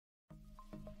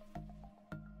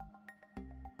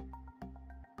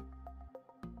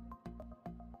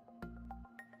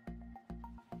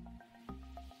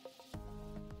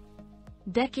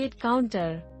Decade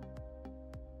counter.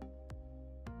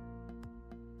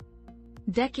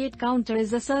 Decade counter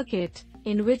is a circuit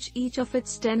in which each of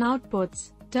its 10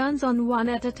 outputs turns on one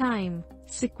at a time,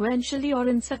 sequentially or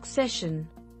in succession.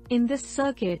 In this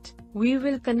circuit, we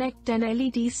will connect 10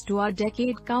 LEDs to our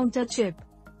decade counter chip.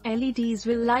 LEDs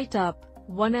will light up,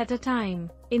 one at a time,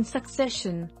 in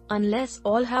succession, unless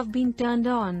all have been turned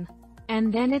on.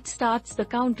 And then it starts the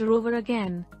counter over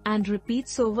again, and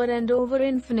repeats over and over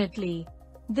infinitely.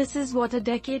 This is what a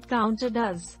decade counter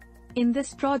does. In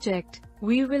this project,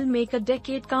 we will make a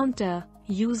decade counter,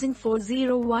 using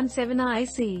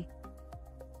 4017IC.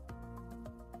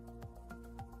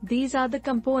 These are the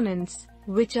components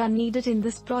which are needed in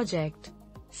this project.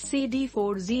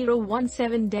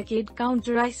 CD4017 decade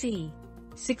counter IC,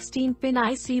 16-pin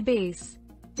IC base,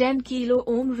 10 kilo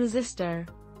ohm resistor,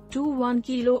 2 1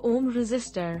 kilo ohm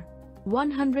resistor,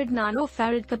 100 nano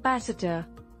farad capacitor,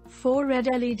 4 red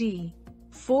LED,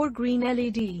 4 green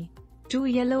LED, 2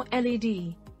 yellow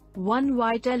LED, 1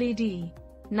 white LED,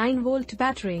 9-volt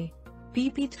battery,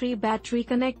 PP3 battery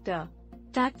connector,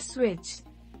 Tact switch,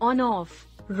 on-off,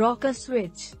 rocker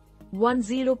switch, 10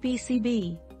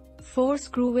 PCB, 4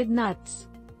 screw with nuts,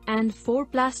 and 4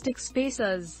 plastic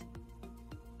spacers.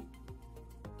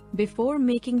 Before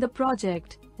making the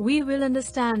project, we will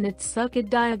understand its circuit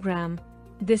diagram.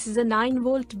 This is a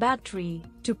 9-volt battery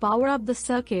to power up the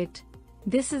circuit.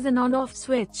 This is an on-off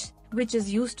switch, which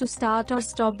is used to start or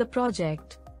stop the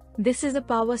project. This is a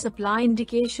power supply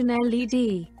indication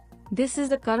LED. This is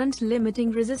the current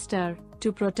limiting resistor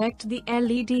to protect the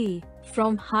LED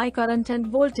from high current and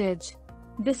voltage.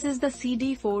 This is the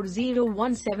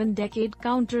CD4017 decade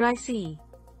counter IC.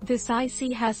 This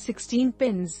IC has 16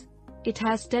 pins. It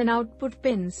has 10 output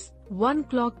pins, 1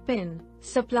 clock pin,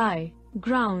 supply,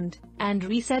 ground, and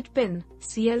reset pin.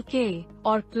 CLK,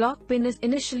 or clock pin, is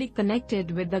initially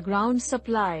connected with the ground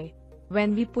supply.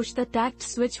 When we push the Tact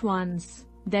switch once,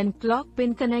 then clock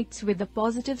pin connects with the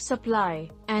positive supply,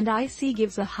 and IC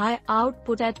gives a high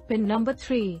output at pin number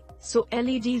 3, so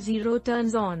LED 0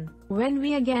 turns on. When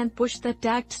we again push the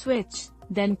Tact switch,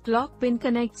 then clock pin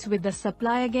connects with the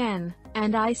supply again,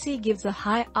 and IC gives a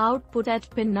high output at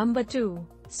pin number 2,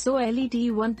 so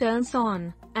LED 1 turns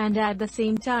on, and at the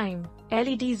same time,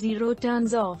 LED 0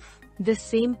 turns off. This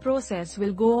same process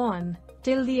will go on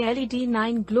till the LED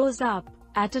 9 glows up.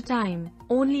 At a time,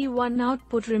 only one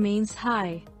output remains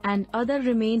high, and other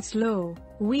remains low.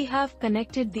 We have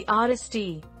connected the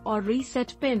RST, or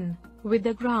reset pin, with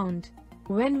the ground.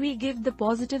 When we give the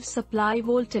positive supply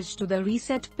voltage to the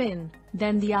reset pin,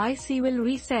 then the IC will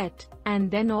reset,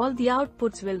 and then all the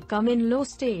outputs will come in low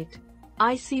state.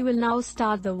 IC will now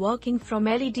start the working from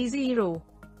LED 0.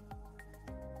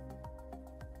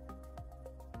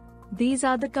 These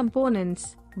are the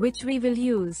components which we will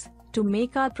use to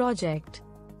make our project.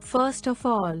 First of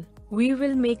all, we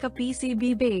will make a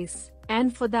PCB base,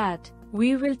 and for that,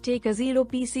 we will take a 0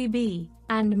 PCB,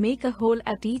 and make a hole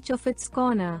at each of its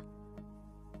corner.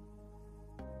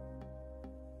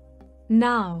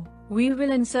 Now, we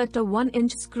will insert a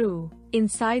 1-inch screw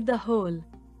inside the hole.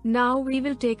 Now we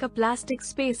will take a plastic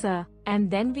spacer, and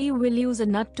then we will use a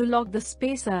nut to lock the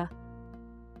spacer.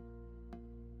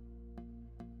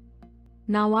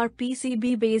 Now our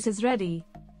PCB base is ready.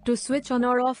 To switch on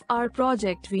or off our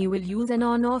project, we will use an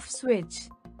on-off switch.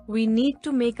 We need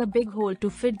to make a big hole to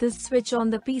fit this switch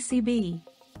on the PCB.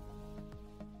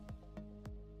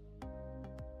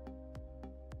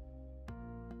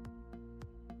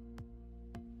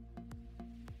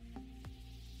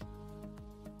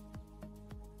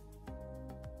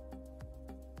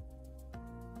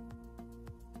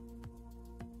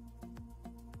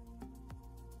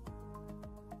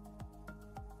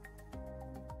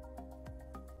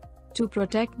 To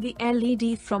protect the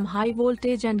LED from high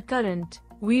voltage and current,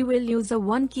 we will use a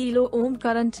 1 kilo ohm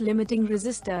current limiting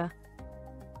resistor.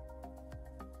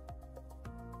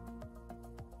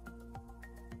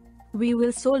 We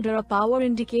will solder a power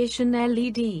indication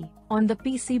LED on the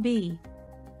PCB.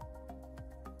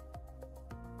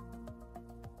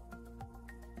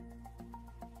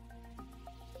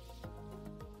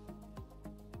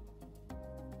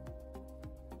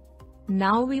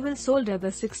 Now we will solder the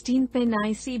 16-pin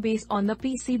IC base on the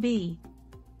PCB.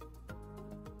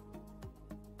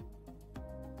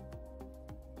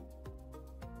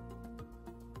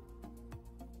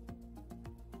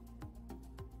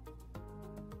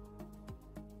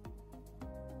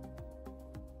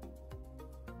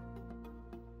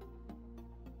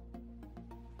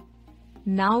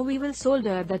 Now we will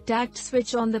solder the Tact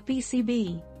switch on the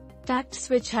PCB. Tact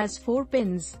switch has 4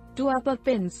 pins. 2 upper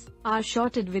pins are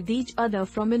shorted with each other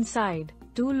from inside.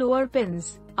 Two lower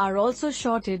pins are also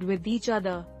shorted with each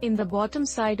other. In the bottom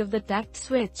side of the tact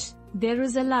switch, there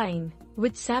is a line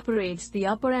which separates the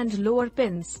upper and lower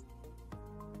pins.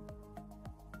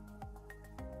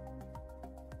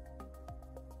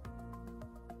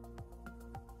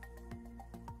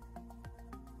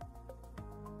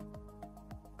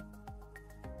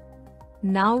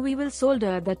 Now we will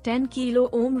solder the 10 kilo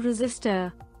ohm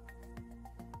resistor.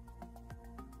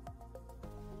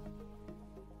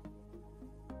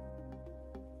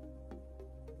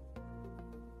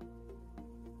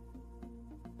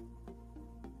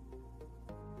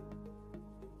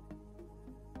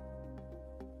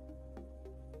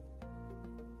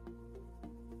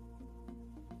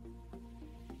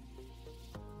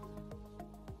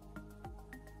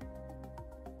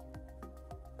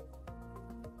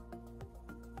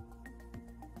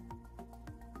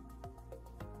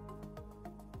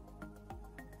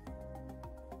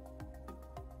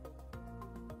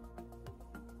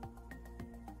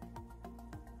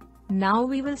 Now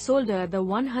we will solder the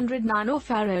 100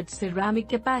 nanofarad ceramic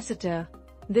capacitor.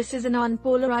 This is an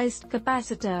unpolarized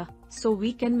capacitor, so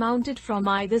we can mount it from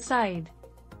either side.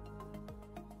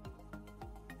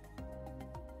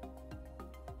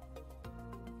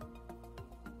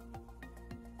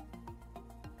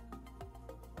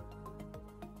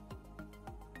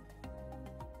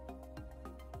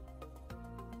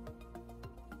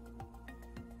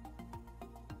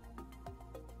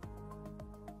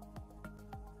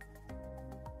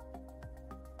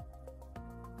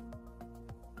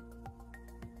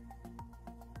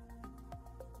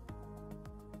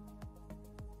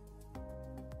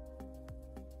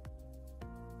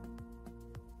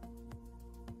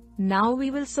 Now we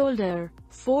will solder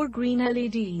 4 green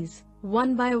LEDs,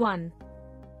 one by one.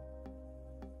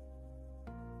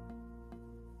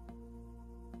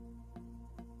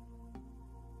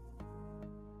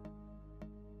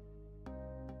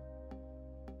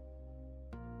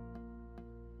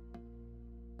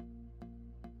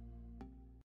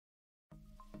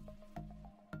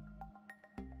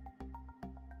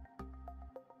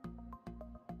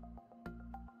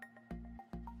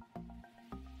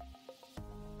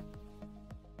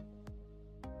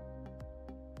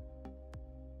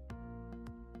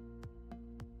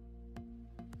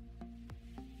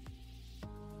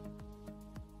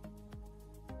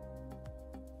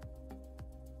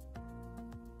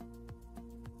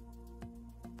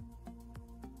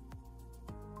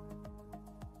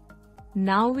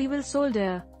 Now we will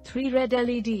solder 3 red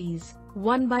LEDs,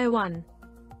 one by one.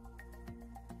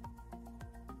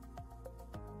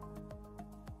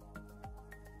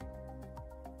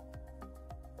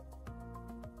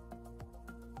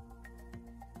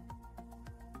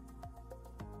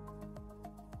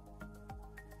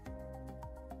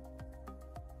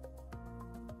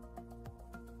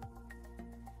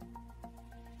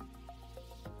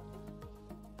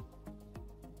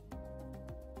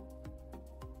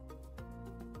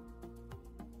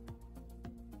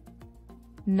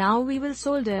 Now we will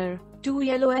solder 2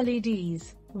 yellow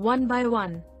LEDs, one by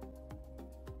one.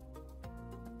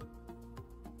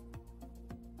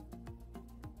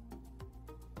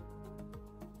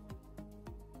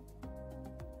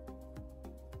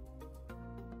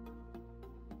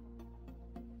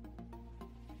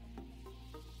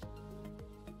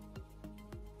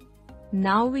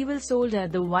 Now we will solder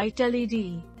the white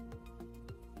LED.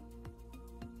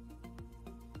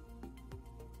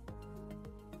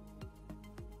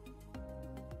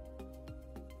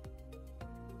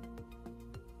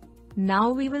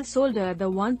 Now we will solder the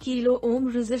 1 kilo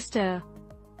ohm resistor.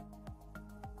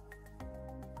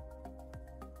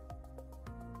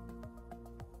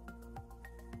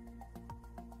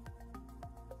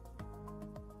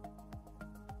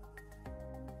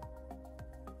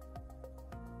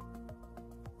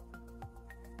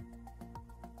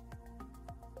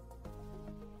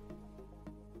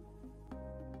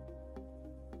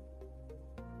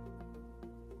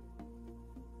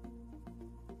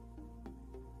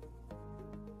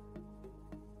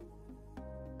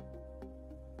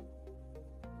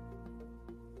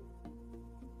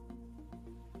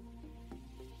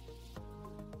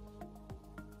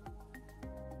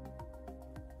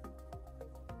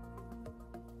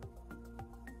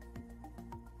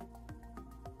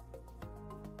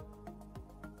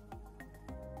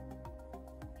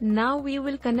 Now we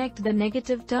will connect the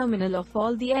negative terminal of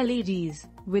all the LEDs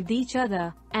with each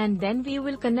other, and then we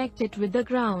will connect it with the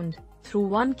ground through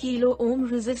 1 kilo ohm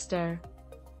resistor.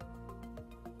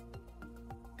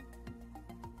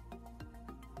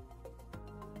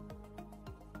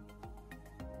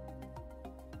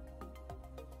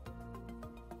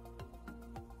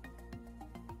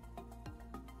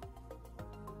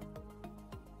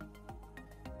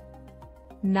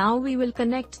 Now we will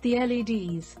connect the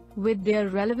LEDs with their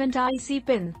relevant IC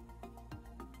pin.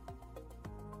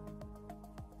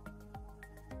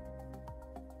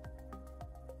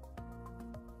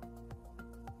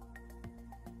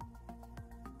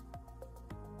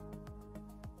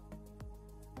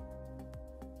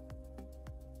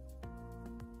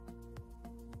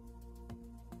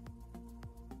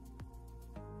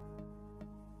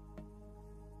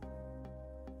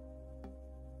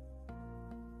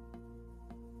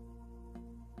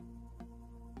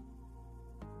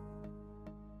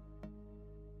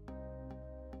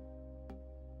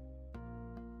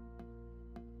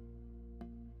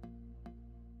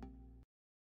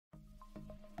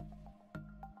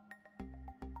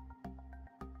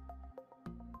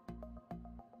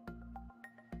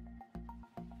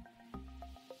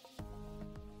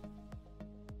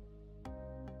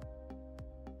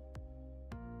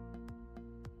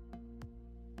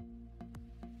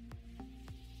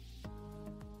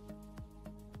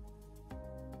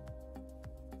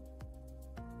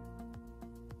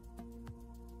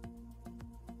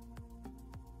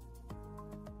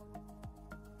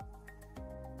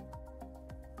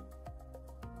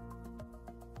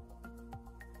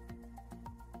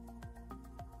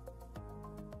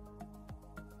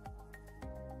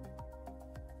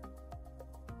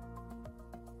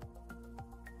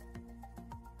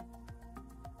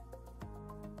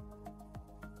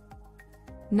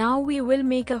 Now we will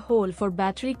make a hole for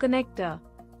battery connector.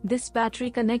 This battery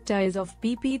connector is of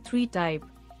PP3 type.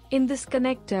 In this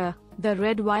connector, the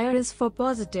red wire is for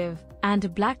positive,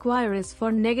 and black wire is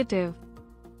for negative.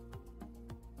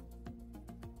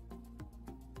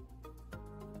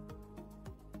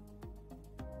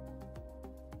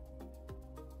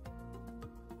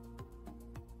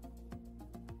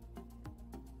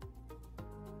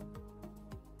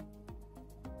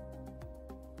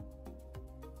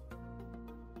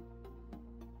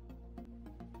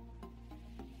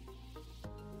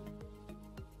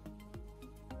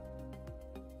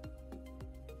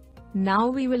 Now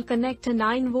we will connect a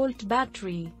 9-volt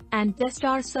battery and test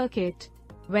our circuit.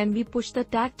 When we push the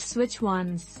Tact switch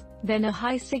once, then a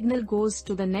high signal goes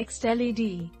to the next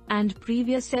LED, and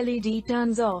previous LED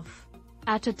turns off.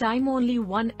 At a time only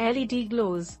one LED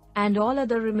glows, and all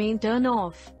other remain turn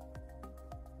off.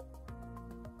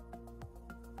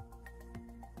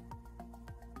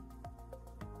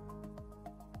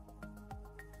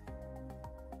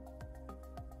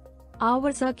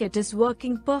 Our circuit is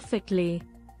working perfectly.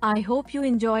 I hope you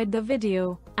enjoyed the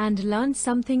video and learned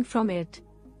something from it.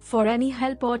 For any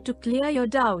help or to clear your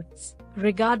doubts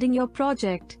regarding your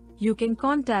project, you can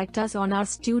contact us on our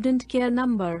student care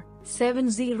number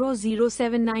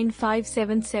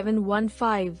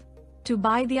 7007957715. To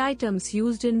buy the items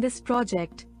used in this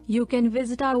project, you can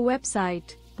visit our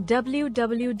website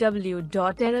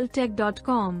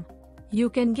www.erroltech.com. You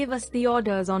can give us the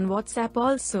orders on WhatsApp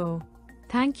also.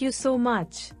 Thank you so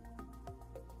much.